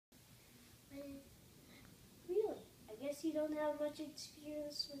guess you don't have much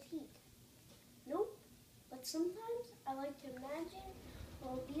experience with heat. Nope. But sometimes I like to imagine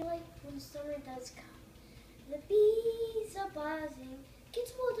what it'll be like when summer does come. The bees are buzzing,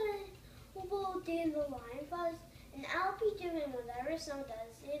 kids will dandelion buzz, and I'll be doing whatever summer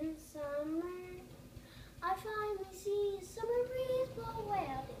does in summer. I finally see a summer breeze blow away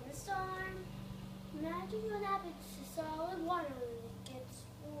out in the storm. Imagine what happens to solid water when it gets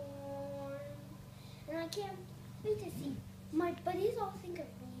warm. And I can't wait to see my buddies all think of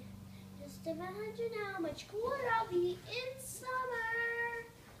me. Just imagine how much cooler I'll be in summer.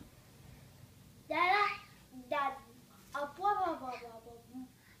 Blah, blah, blah, blah, blah.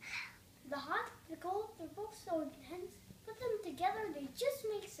 The hot, the cold, they're both so intense. Put them together, they just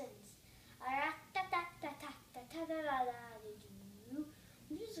make sense.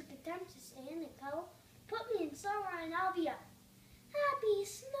 Music attempts to stay in the cuddle. Put me in summer and I'll be a happy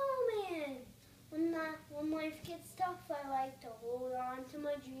snowman. When life gets tough, I like to hold on to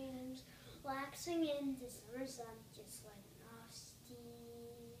my dreams, relaxing in the summer sun, just like Frosty.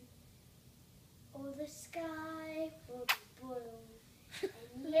 Oh, the sky will be blue,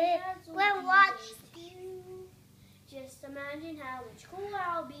 and We'll watch you. Just imagine how much cooler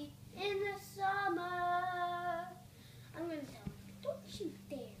I'll be in the summer. I'm gonna tell you, don't you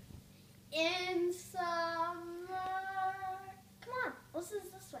dare. In summer. Come on, listen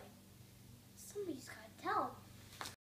this way.